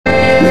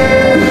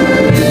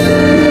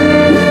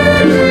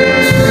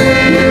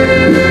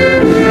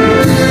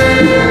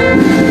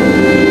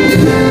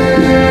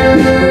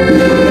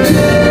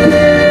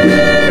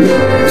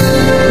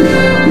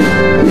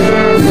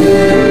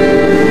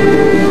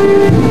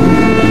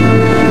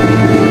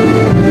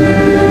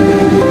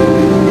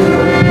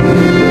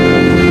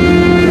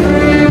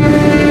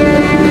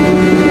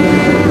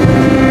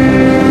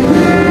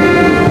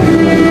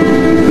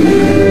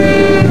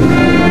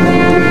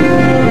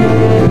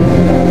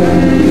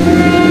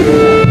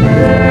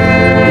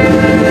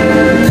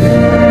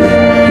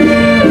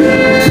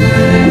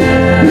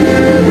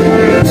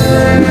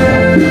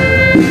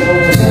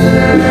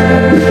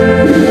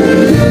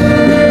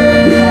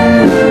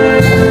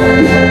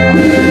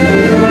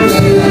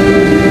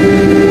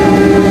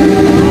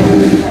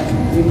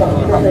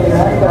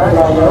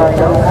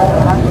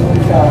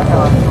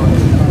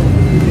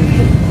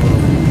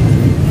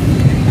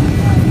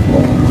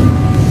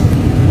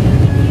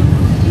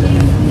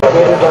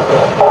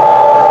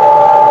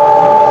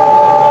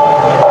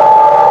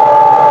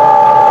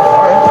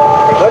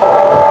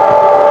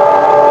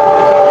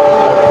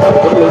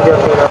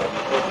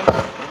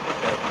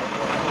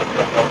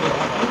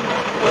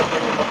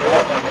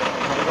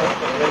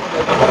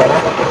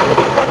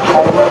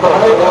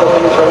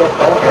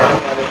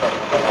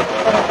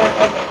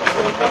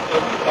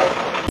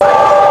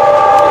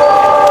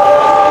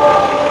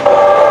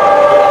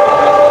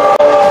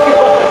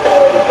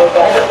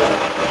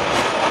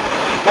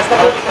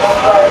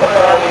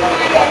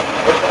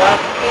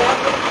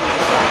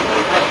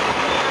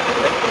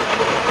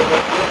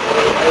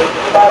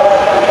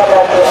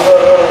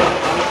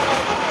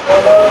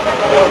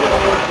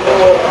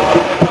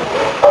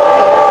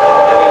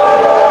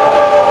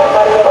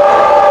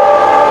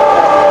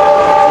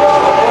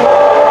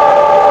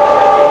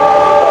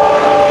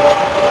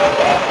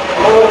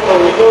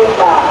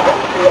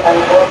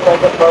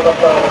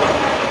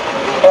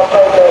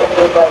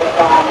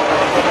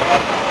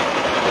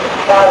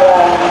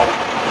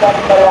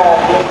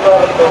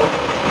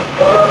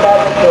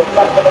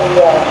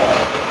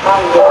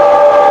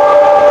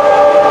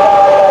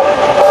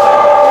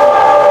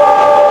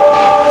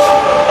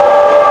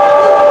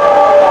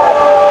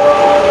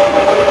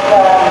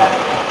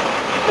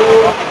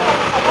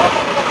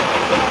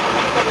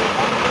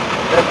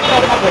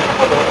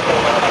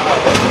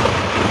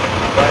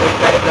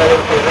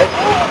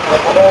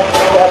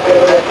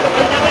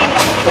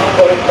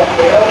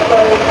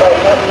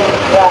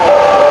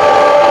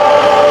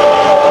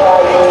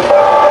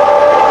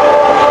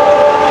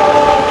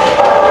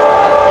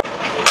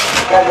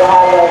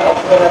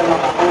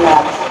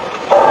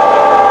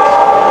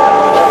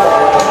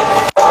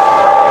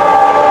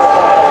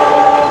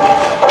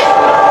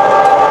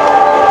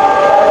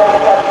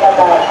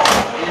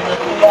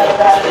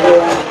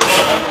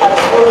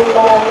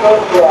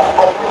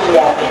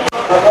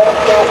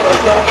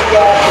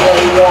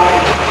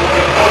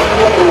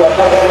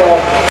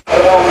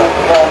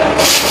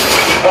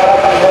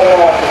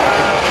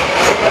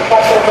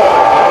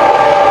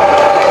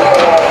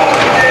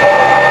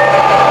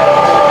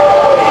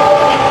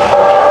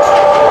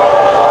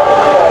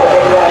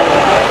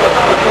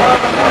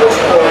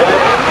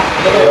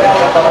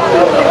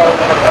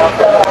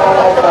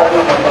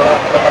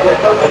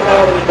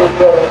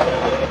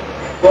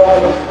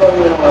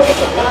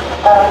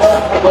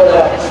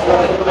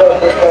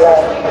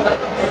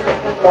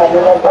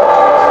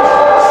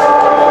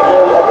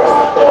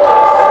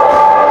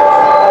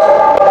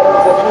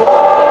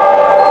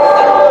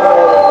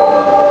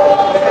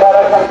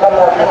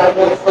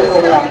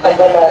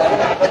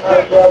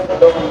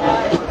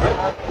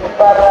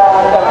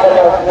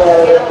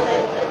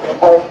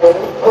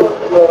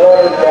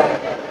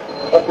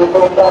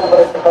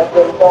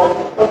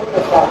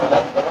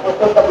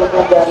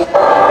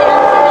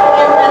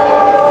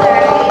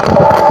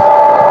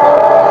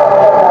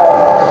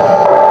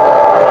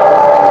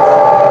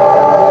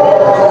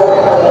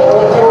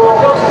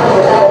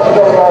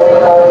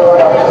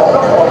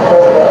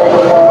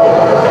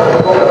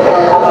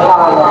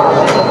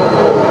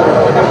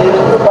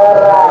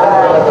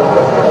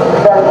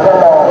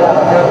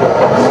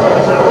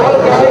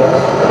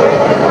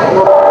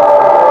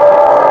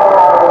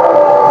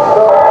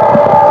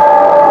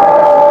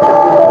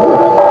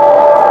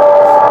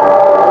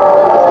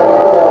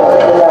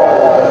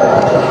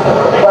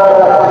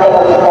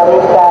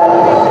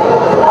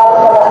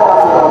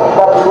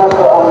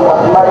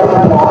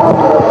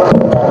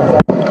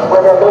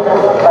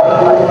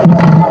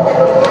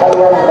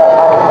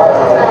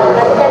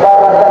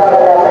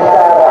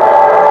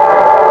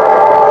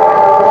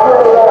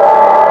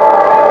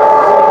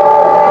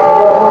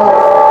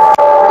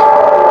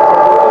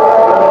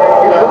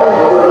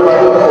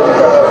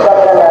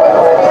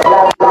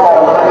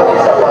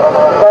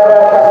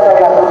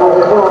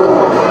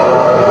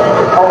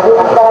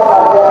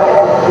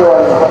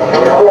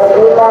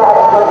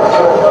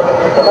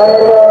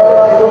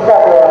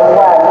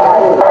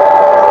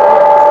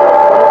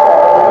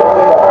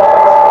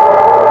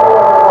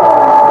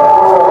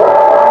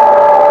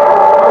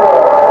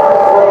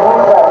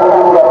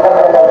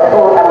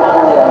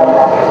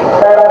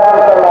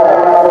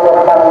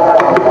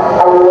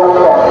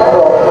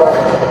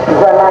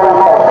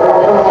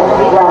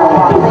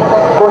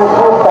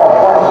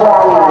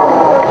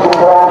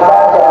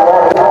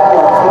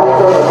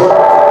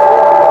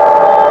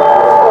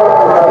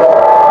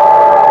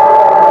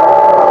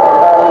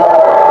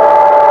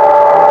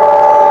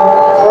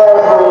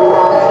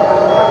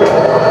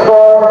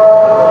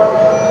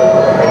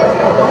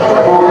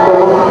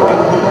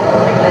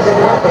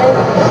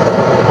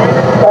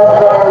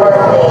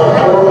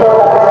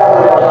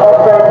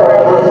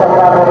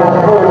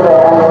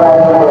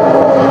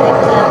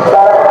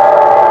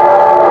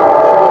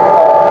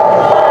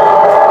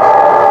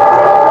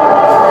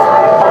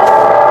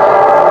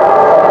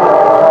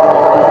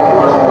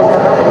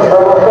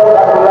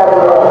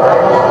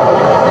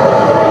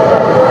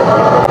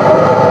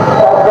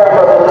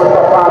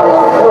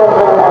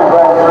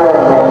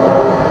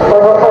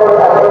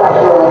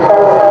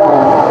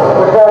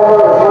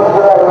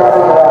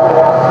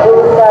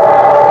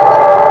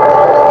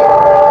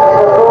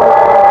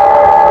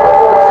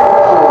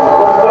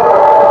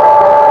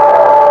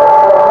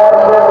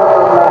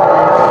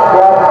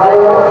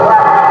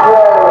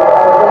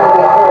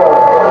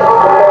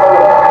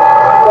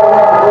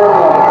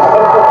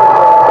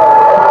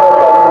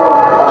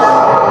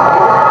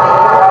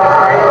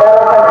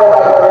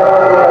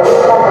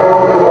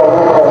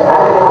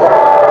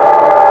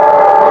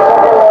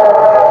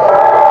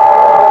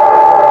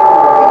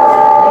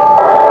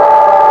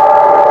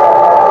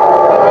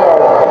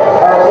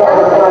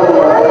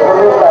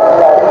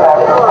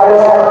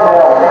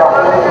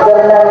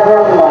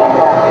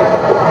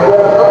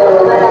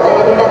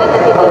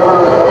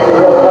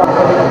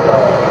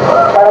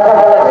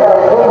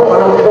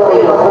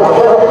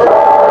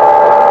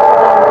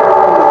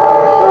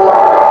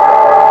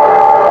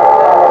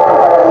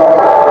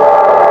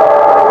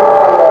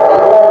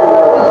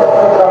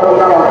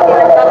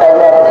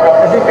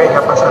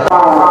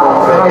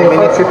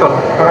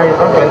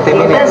20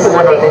 minutes.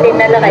 15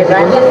 na lang kay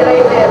Brgy.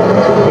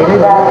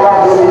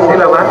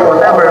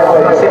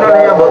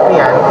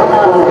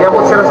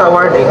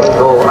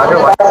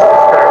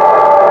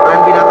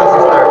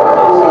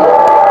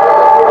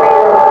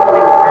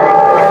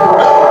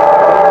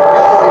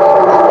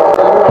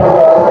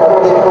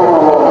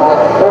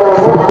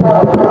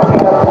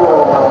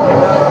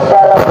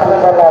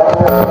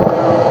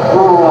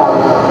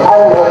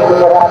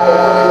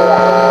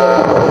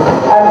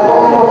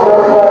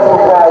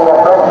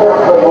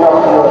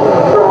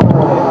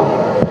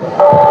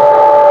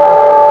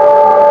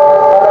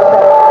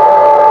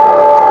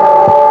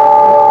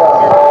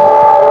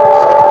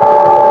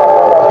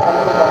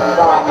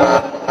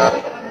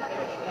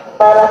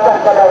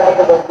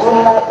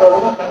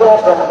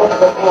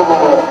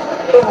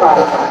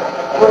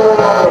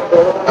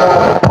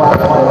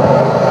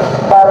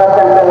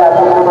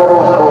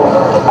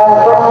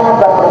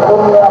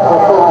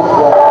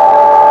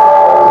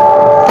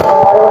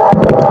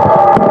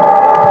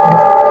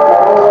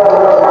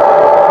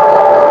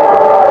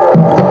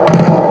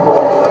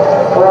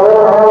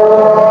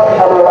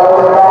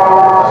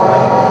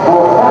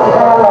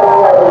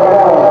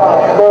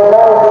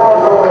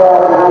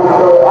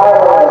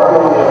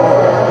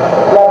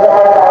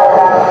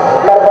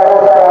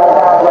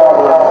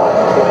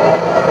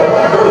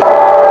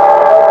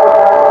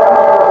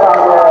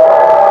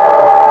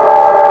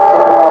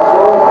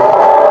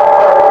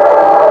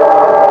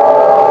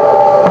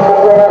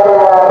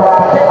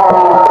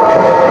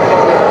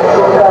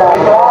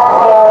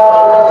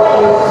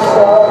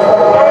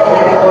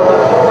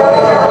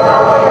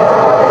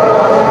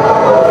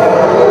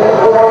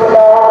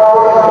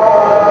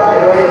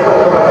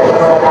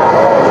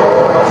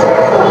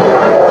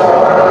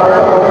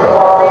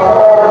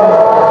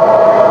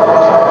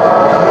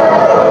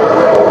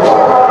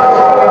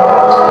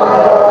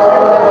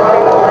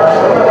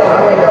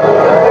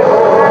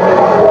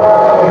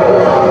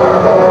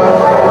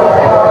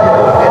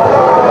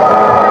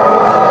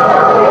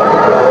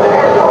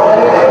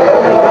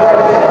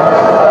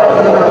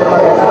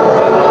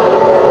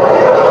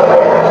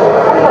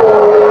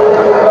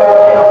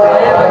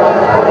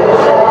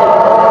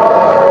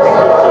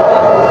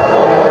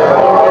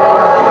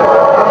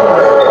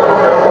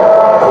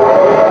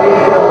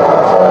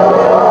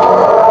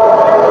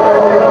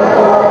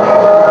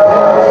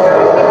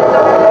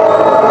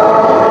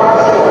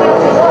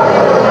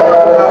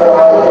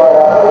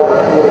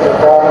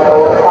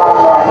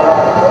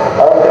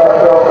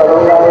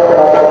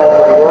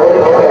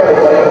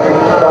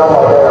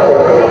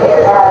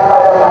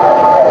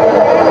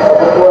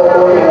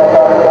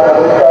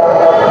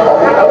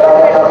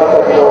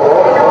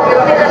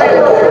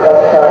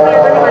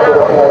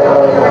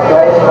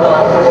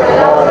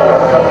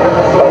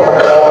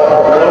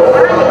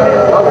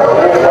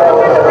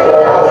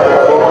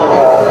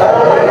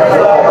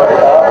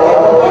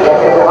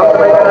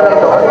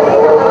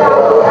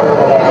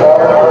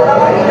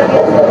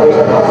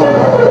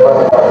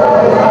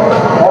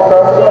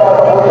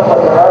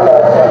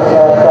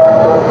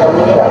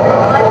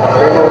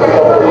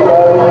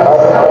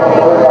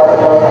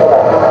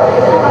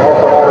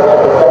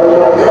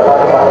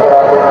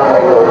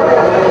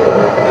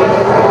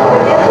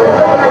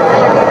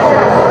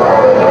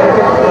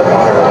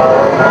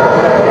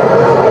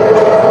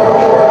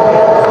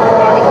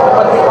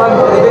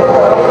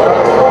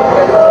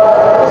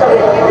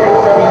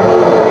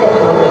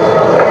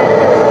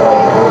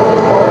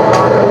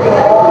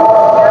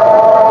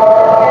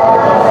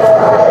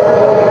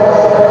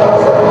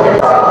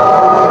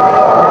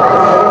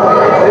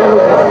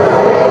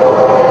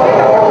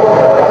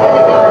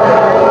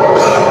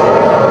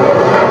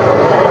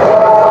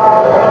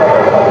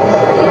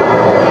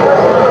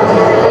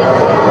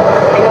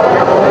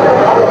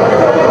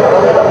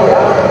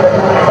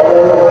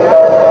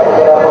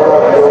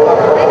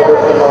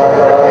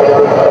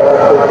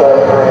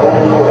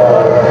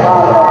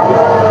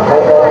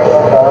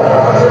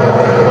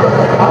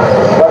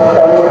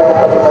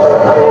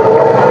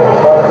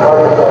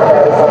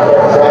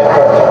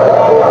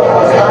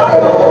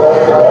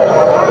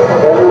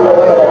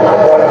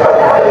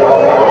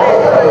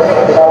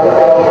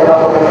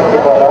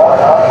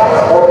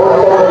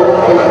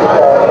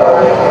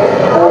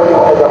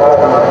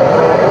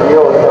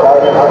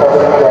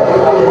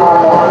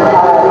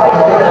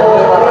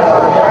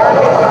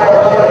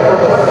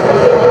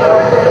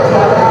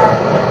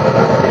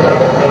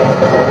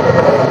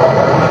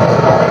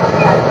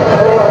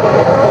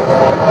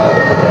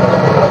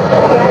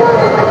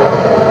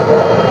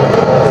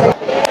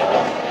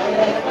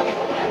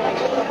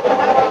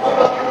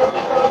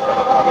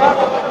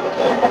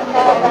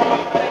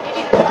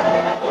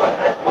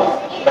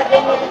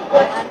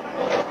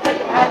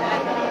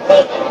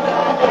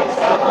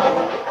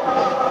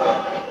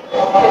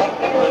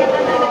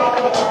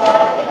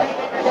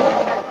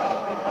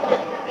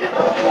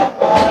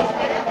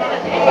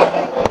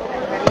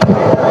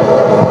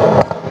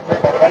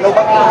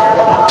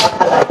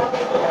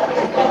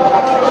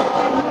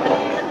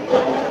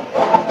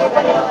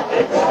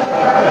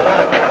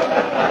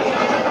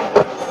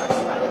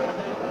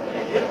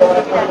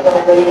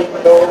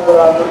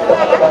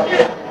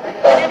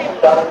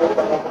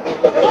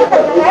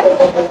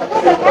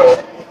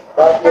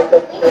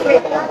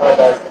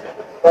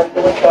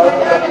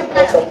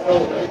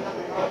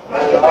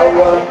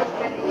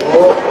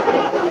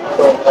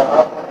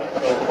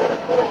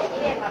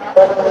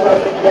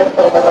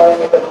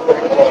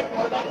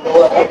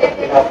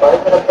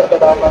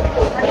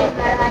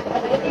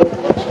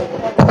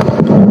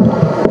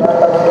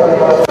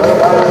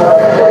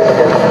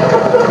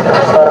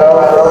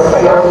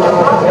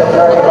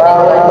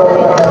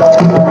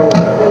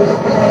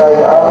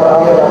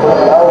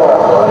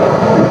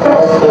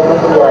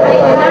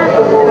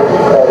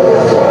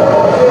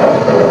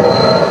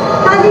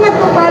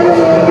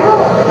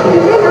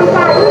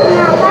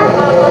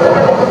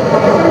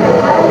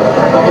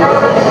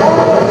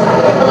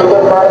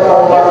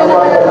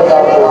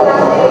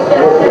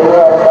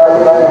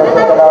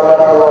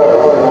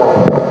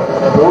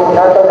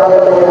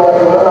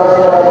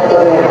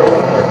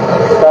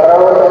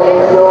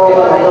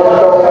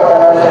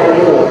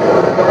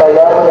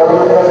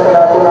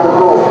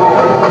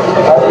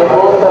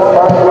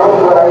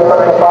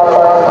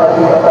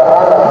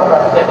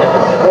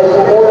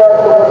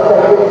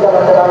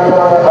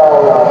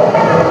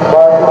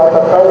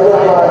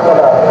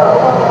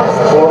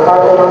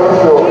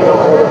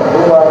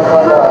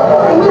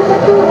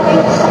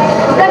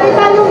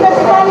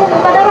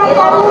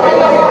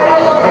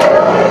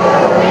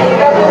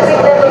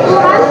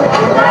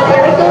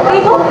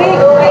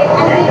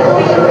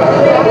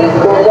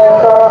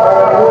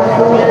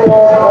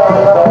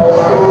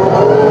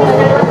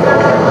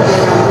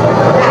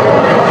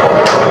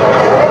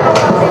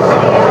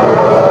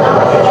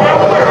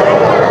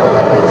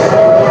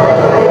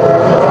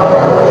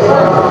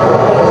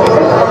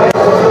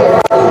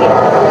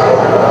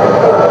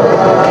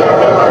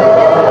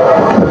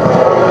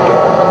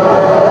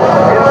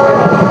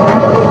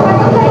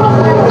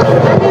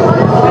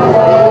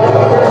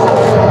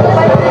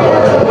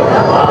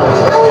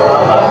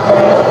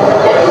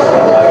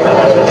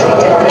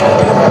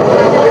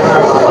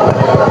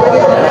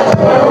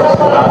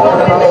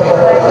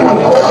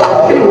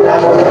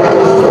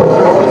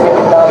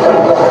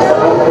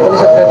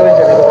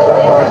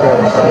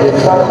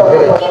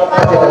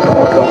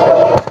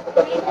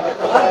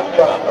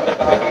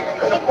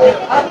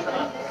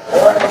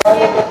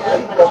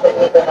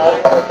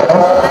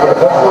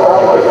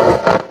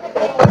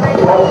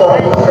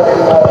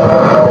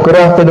 Good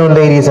afternoon,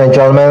 ladies and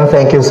gentlemen.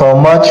 Thank you so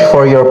much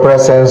for your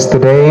presence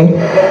today.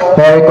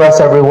 May I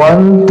request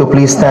everyone to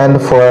please stand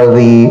for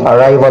the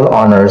arrival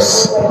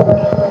honors.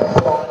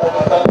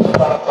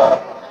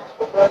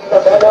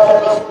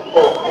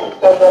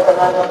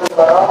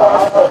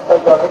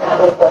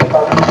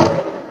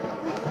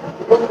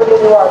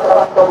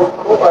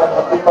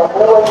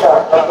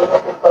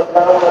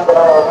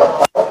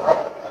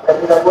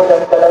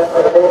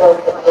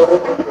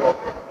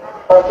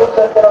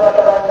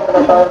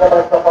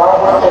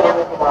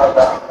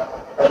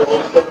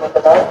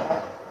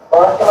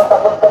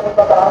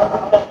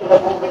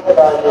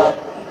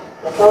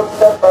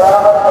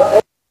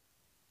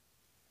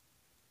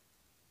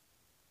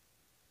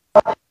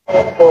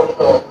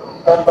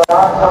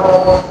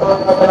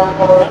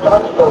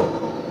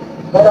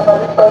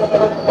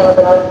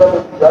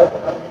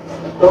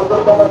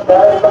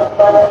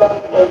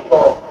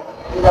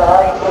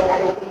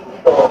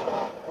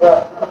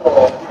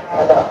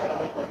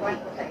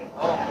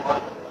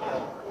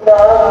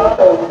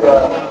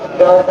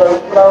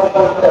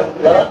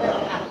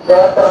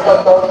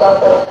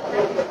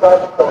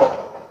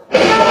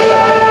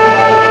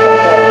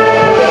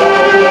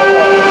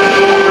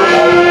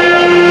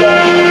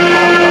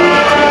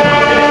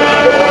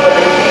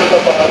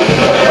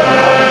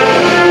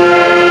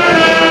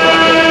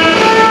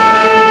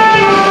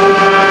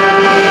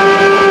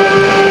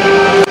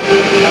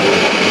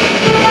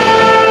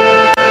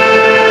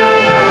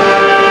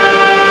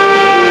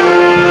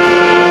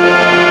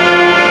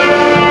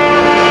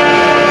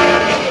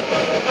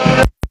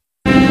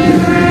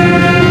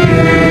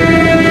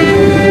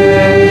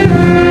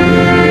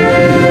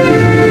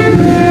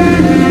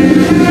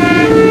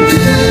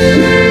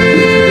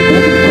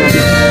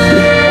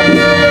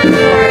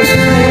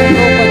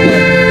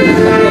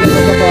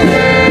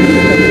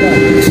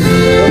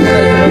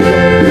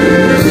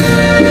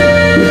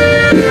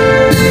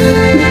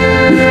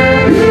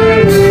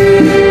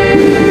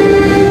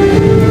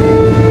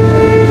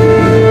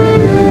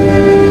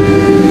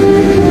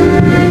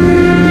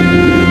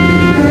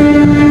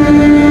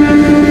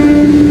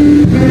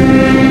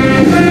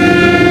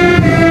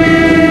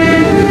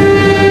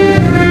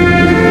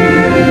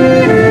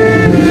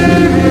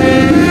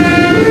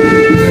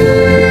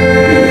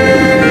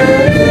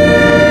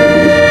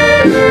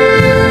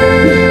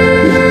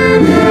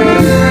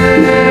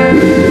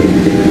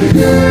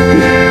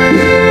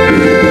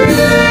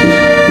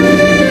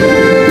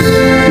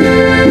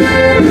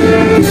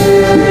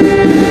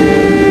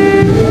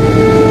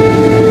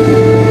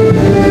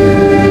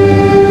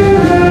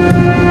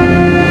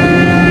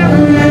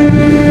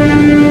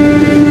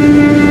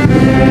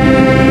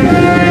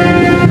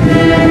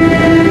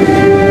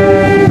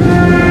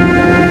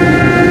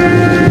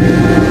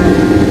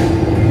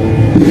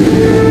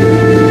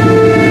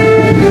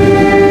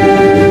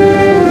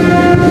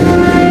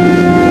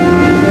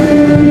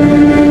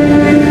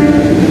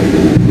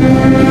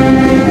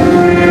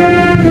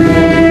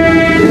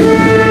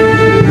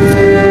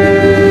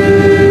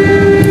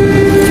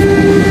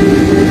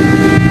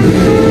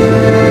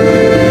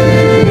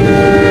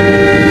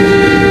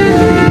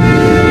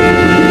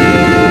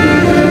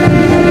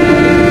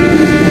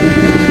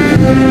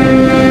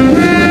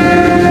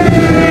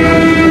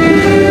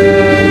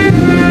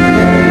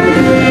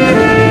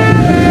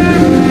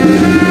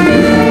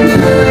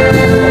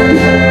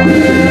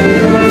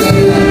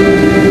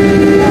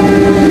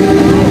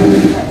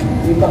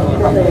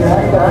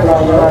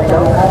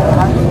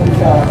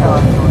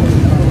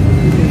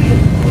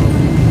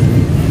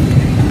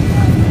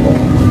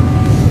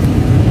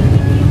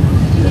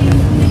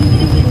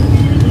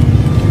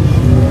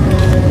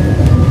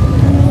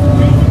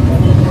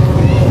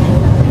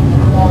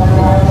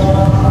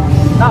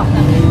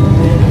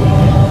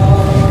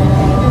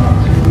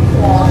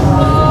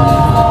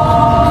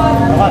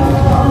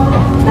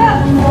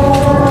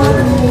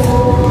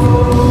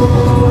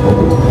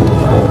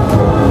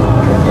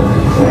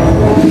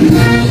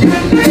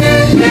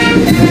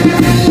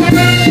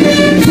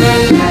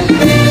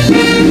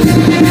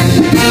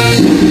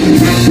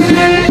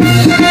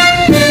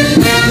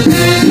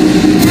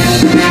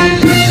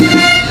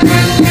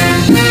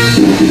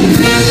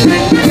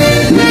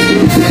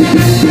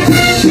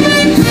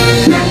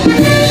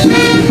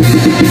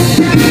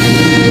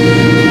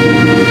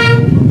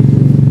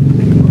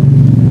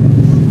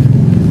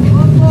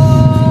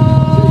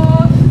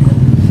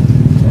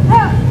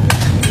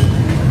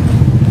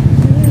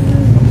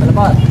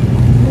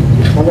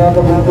 mga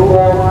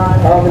kabunduan,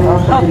 aming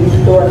sa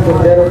Kristo at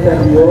Kordero sa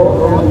Diyos,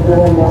 ang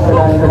buong mga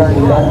kasalanan ng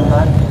ulan,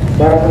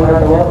 para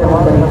kumatawag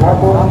ng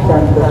panghapon sa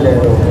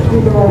Kordero.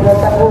 Dito mga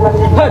katakuhan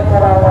sa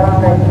karawan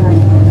na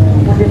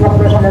hindi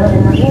magpasal ng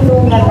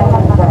sinulong na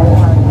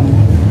nakakapaan.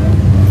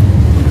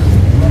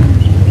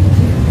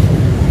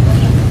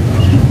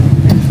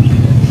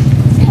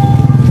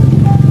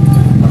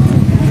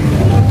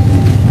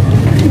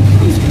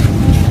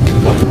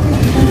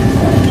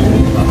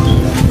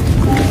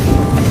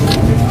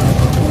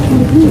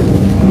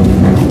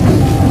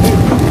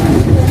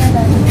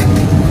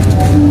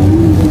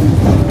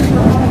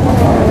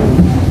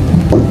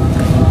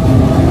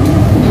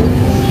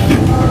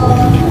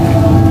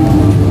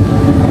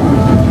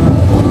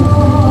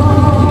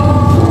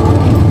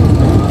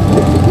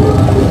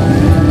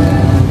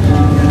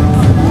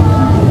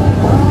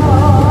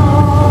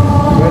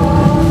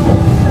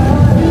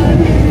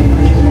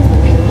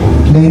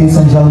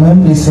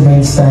 gentlemen, please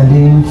remain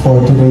standing for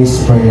today's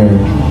prayer.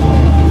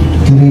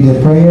 To lead the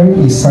prayer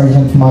is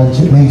Sergeant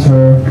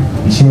Major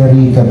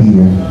Jeffry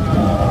Kabir.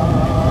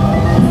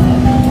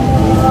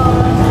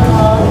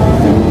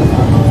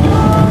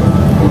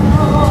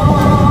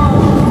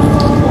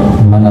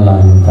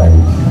 Manalangin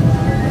tayo.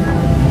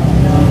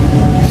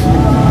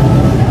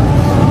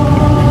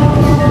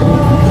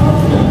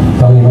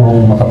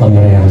 Panginoong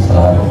makapangyarihan sa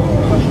lahat,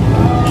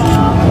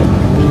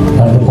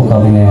 narito po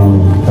kami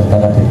ngayong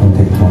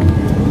tagkaratit-untit mo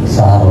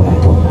sa araw na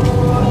ito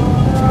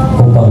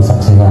upang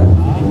saksihan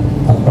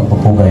at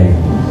pagpupugay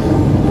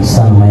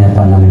sa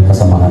mayapa namin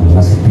kasamahan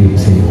na si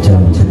PFC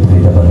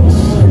Jeffry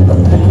Dabalos and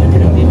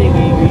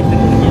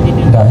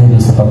dahil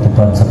sa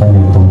pagtupad sa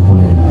kanyang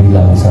tungkulin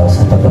bilang isa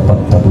sa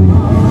tagapagtaboy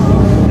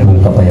ng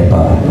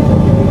kapayapaan.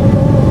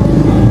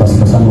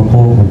 Basbasan mo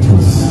po, O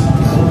Diyos,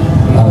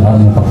 ang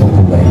aming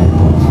pagpupugay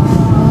nito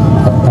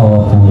at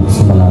nawa po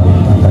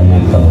sumalangit ang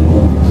kanyang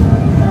kaluluwa.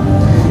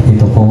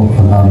 Ito po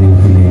ang aming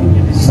hiling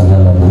sa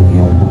ngalan ng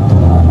iyong buktong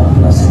na anak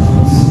na si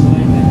Jesus.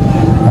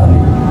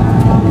 Amen.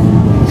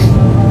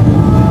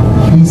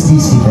 Please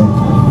be seated.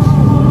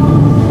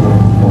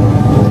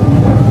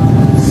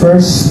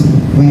 First,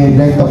 we would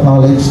like to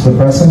acknowledge the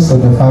presence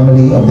of the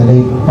family of the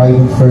late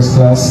Private First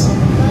Class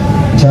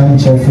John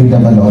Jeffry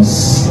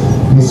Dabalos,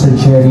 Mr.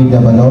 Jerry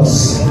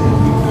Dabalos,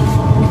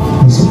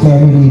 Mrs.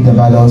 Emily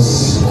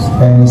Dabalos,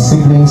 and his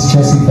siblings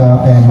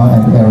Jessica, Emma,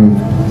 and Eric.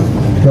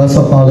 We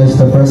also acknowledge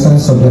the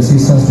presence of the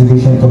Assistance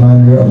Division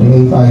Commander of the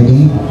 8th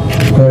ID,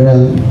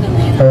 Colonel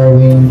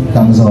Erwin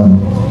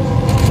Langzon,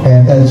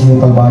 and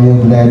LGU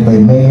Calbayog led by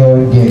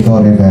Mayor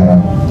Diego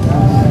Rivera.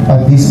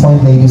 At this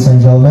point, ladies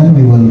and gentlemen,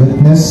 we will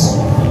witness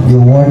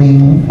the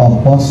awarding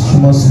of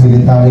posthumous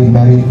Military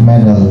Merit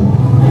Medal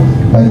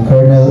by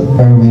Colonel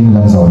Erwin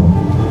Langzon.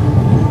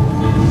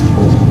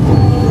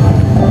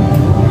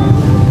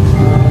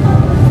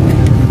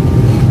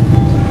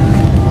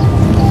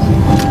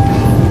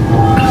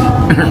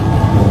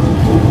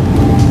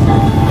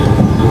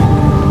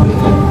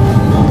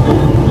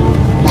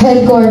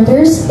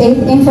 Headquarters,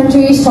 8th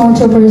Infantry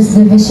Stormtroopers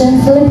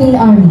Division, Philippine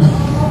Army,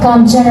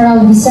 Camp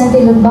General Vicente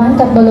Lubban,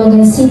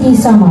 Calbayog City,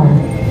 Samar.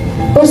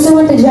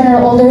 Pursuant to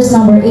General Orders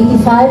Number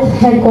 85,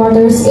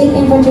 Headquarters, 8th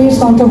Infantry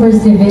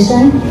Stormtroopers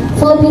Division,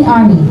 Philippine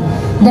Army,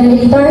 the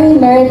Military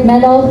Merit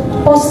Medal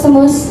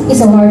posthumous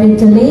is awarded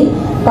to late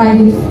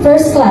Private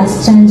First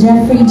Class John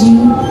Jeffry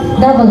G.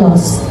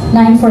 Dabalos,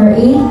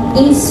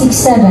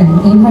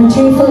 948-867,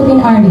 Infantry,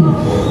 Philippine Army,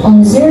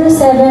 on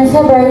 07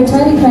 February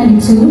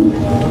 2022,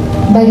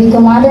 by the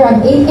Commander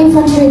of 8th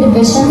Infantry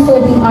Division,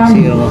 Philippine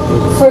Army,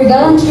 for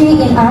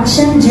gallantry in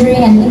action during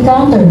an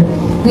encounter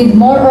with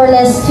more or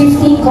less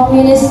 15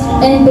 communist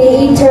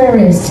NPA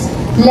terrorists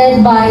led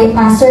by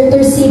Aser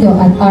Torcido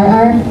at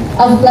RR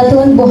of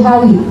Platoon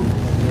Buhawi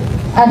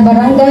at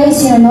Barangay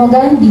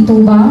Senonogan de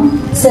Tubang,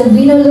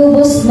 Silvino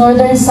Lubos,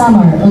 Northern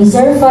Samar, on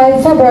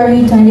 05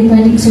 February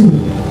 2022.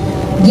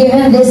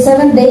 Given this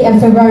 7th day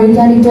of February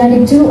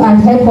 2022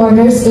 at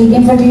Headquarters, 8th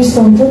Infantry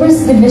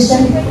Stormtroopers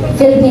Division,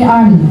 Philippine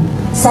Army.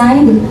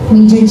 Signed,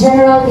 Major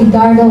General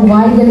Edgardo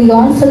Y. De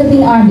Leon,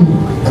 Philippine Army,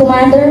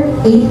 Commander,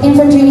 8th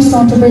Infantry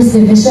Stormtroopers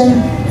Division,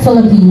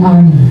 Philippine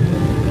Army.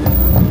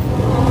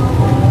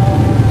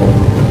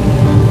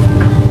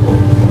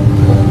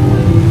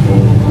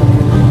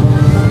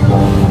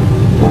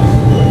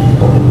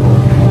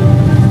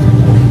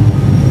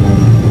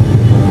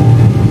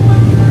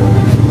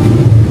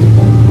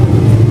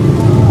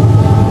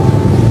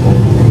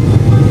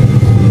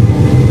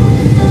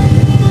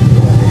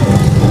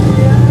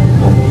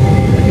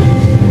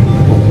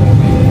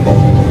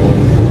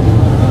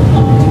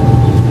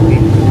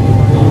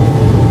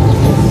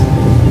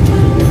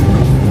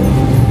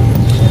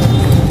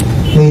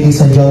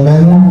 Ladies and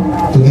gentlemen,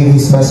 to give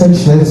his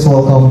message, let us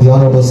welcome the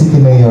Honorable City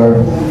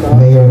Mayor,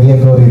 Mayor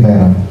Diego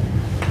Rivera.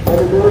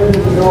 Pagduloy ng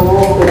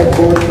Ginoo,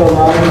 pinagbuhos ka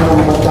namin ng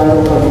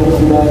matalo kami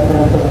sila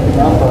sa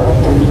sinapa,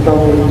 kung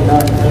ikaw ay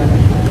inan.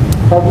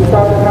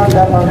 Pag-isapan na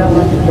lamang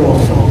naman ito,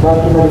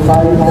 bakit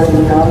nagpalit sa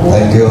dinamo?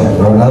 Thank you,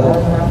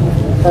 Ronald.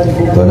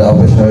 To the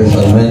officers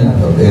and men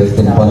of the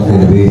 8th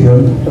Infantry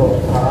Division,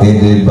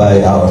 headed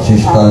by our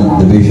Assistant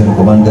Division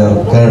Commander,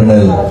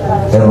 Colonel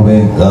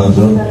Erwin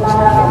Langzon,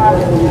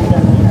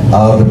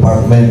 our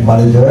department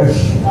managers,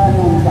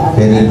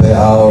 headed by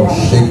our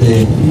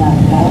city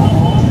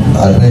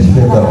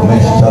administrator,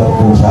 Mr.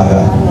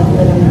 Pusaga,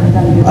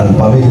 and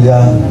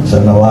pamilya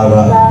sa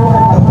Nawara,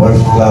 na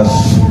first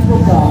class,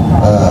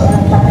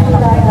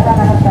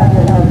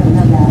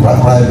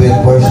 private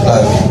first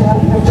class,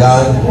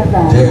 John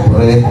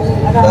Jeffry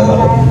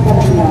Dabalos.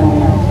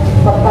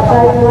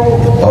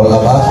 All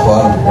of us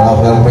now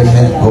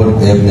present, good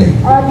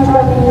evening.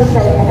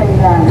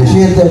 The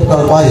city of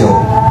Calbayog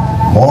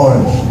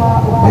mourns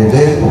the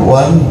death of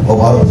one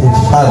of our six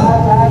sons,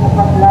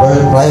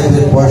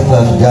 Private First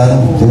Class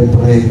John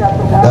Jeffry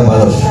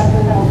Dabalos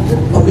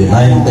of the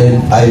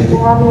 19th ID,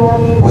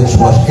 which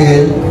was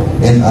killed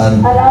in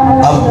an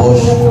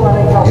ambush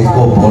a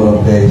couple of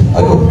days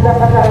ago.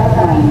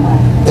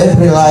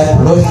 Every life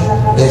lost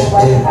is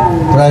a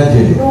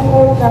tragedy,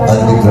 and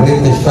the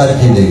greatest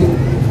tragedy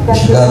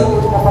is that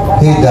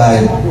he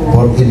died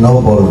for a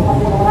noble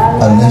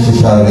and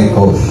necessary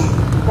cause.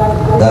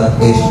 That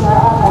is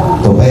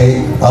to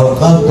make our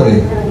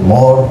country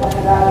more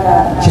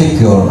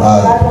secure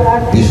and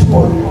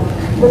peaceful.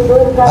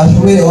 As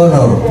we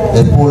honor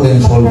a fallen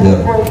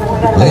soldier,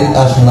 let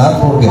us not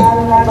forget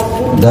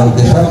that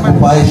he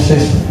sacrificed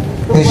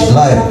his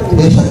life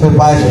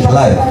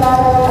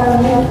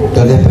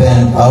to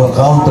defend our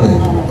country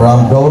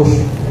from those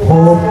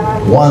who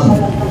want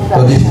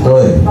to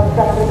destroy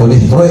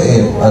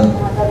it and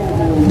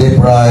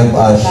deprive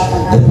us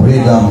the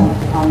freedom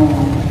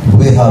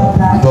we have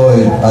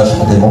enjoyed as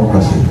a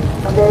democracy.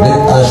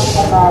 Let us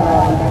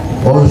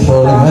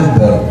also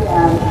remember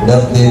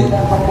that the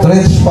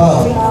threats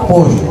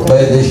posed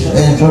by this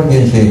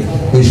insurgency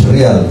is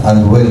real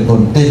and will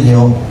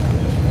continue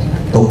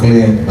to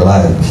claim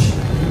lives.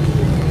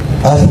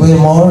 As we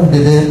mourn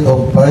the death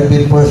of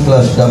Private First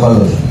Class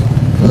Dabalos,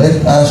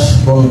 let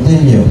us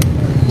continue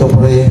to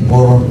pray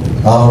for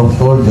our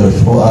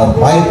soldiers who are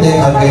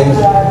fighting against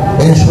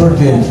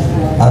insurgents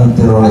and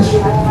terrorists.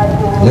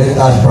 Let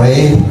us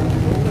pray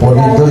for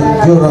the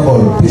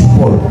durable,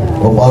 peaceful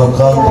of our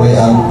country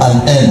and an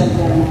end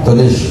to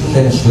this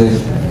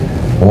senseless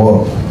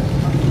war.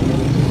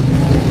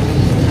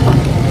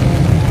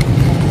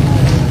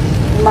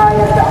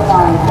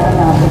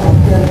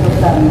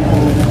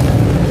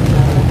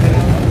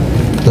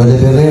 To the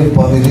bereaved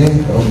family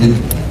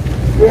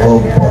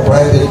of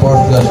Private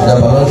First Class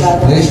Dabalos,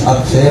 please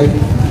accept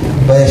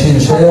my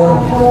sincere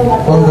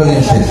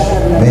condolences.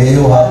 May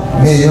you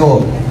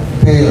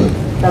feel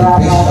the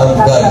peace of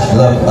God's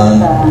love and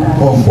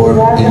comfort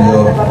in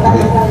your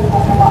grief.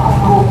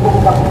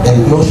 In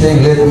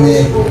closing, let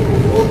me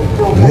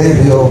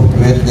leave you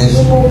with this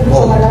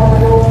quote,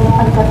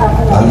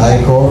 and I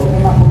quote,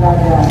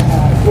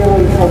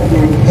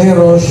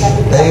 "Heroes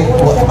take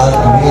an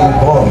mean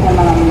form,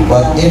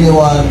 but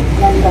anyone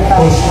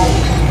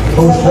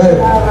who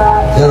serves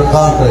their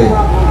country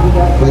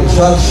with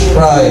such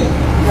pride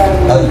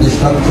and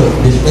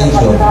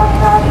distinction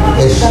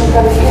is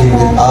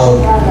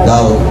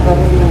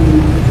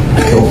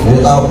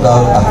without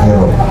doubt a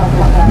hero.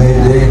 May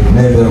they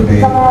never be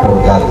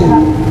forgotten."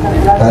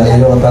 Kan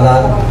inyong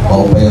tanan,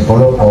 maupay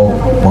tulog o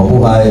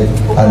mabuhay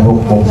ang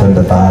hukmong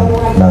sandatan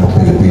ng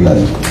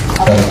Pilipinas.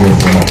 Thank you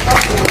so much.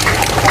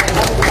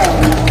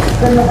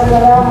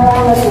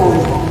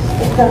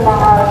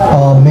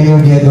 Mayor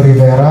Diego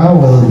Rivera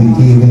will be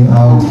giving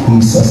out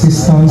his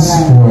assistance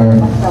for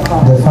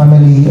the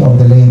family of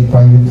the late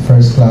Private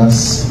First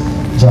Class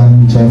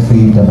John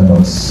Jeffry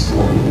Dabalos.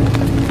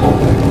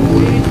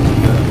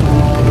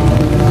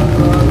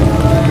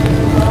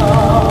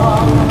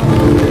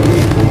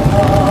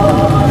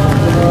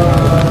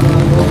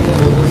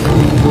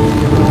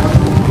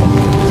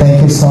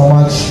 Thank you so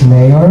much,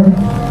 Mayor.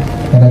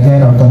 And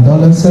again, our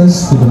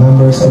condolences to the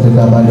members of the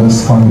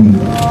Dabalos family.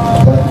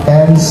 That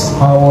ends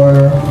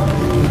our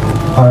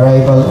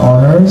arrival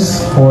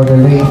honors for the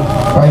late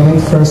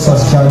Private First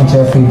Class John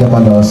Jeffry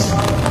Dabalos.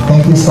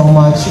 Thank you so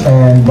much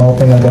and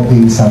maupay ang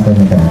gabi sa atin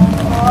again.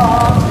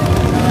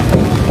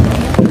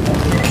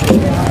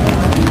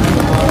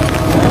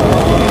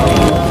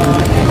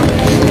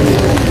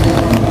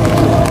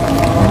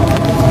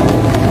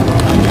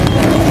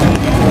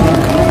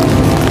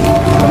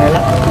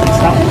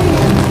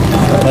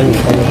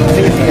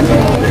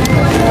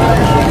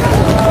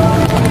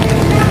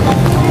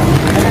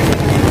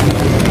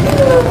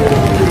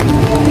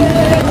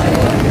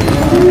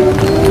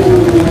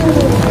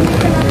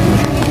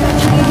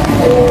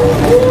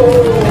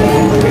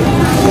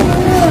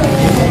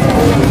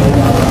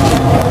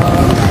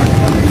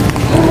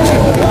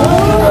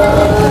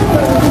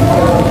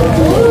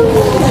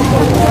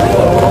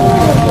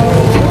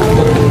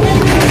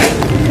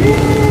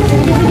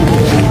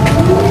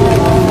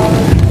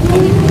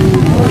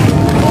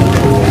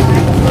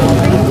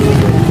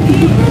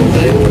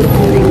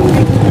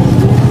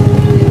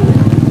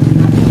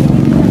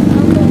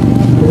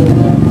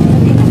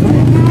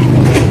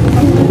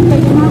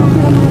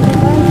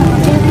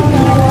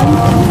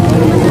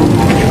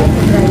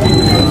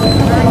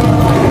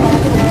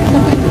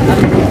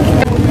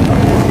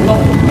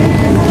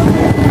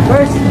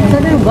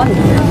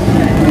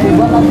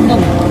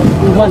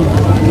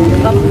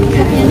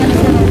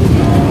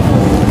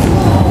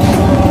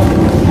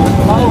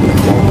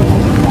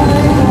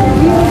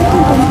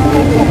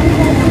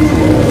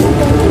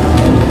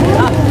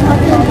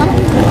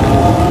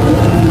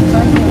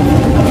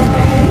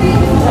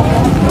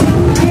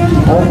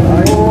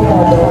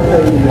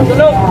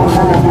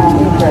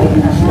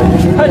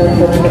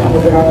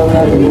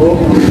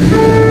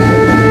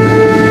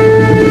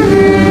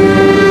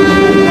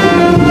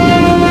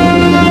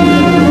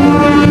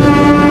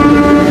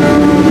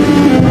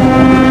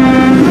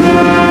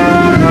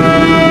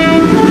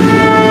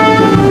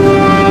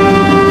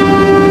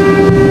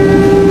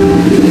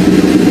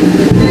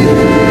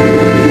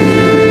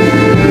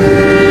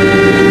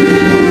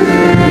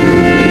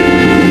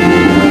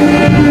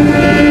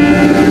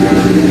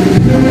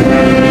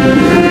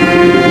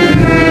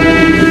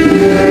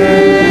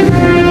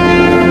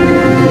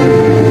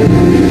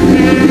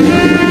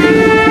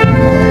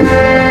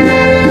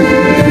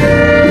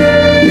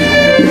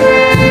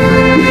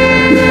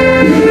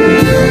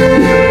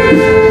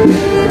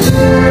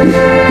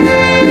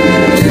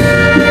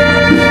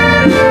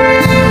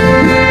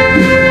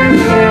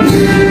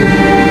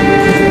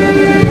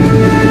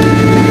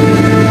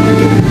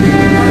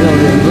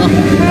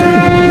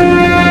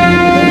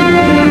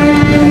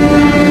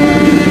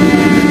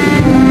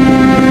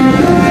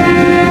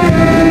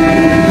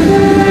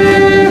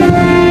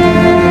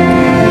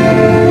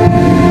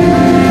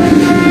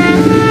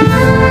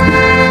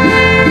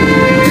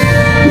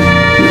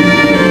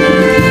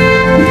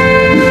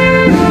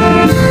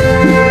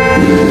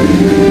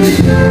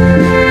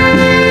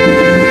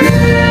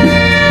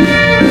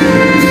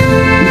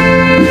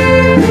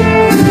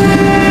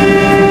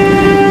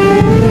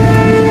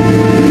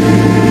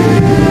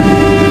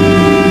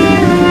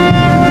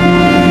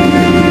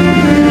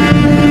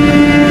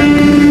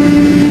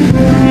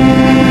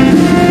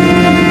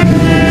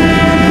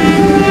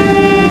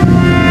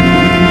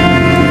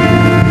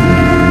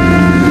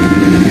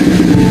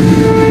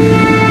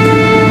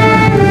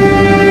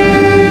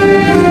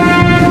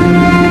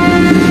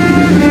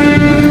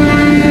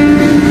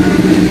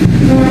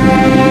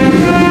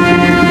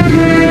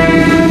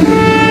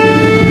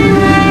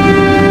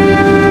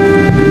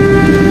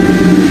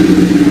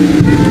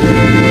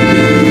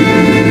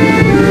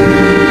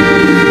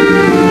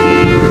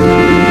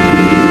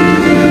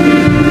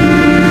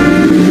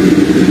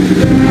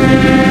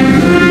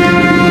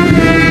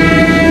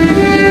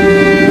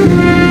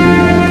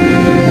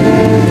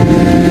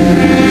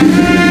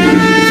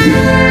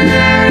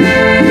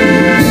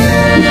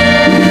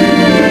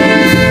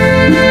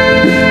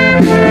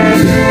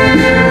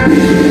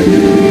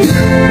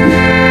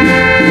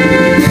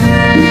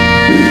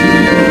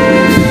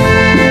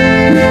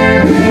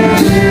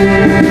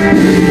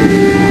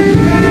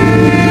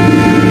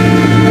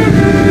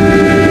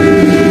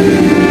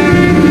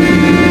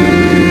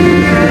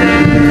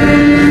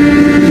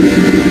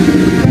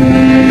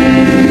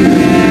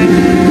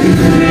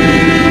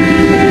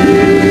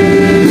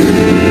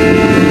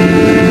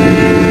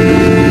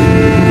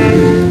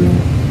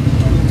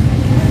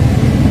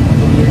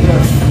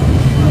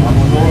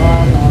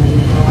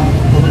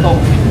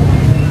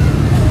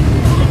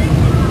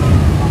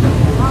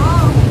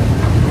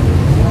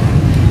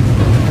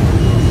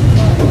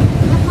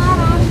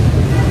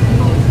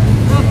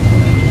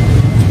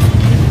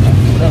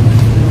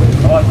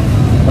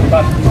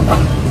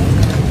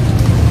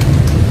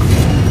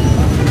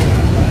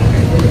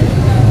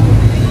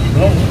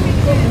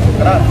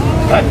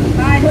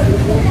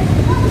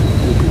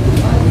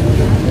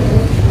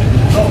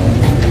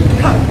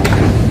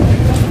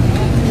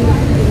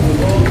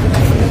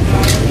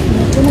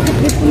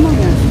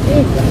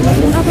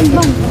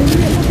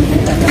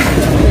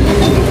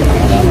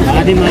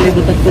 Adi mali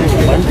butat ko.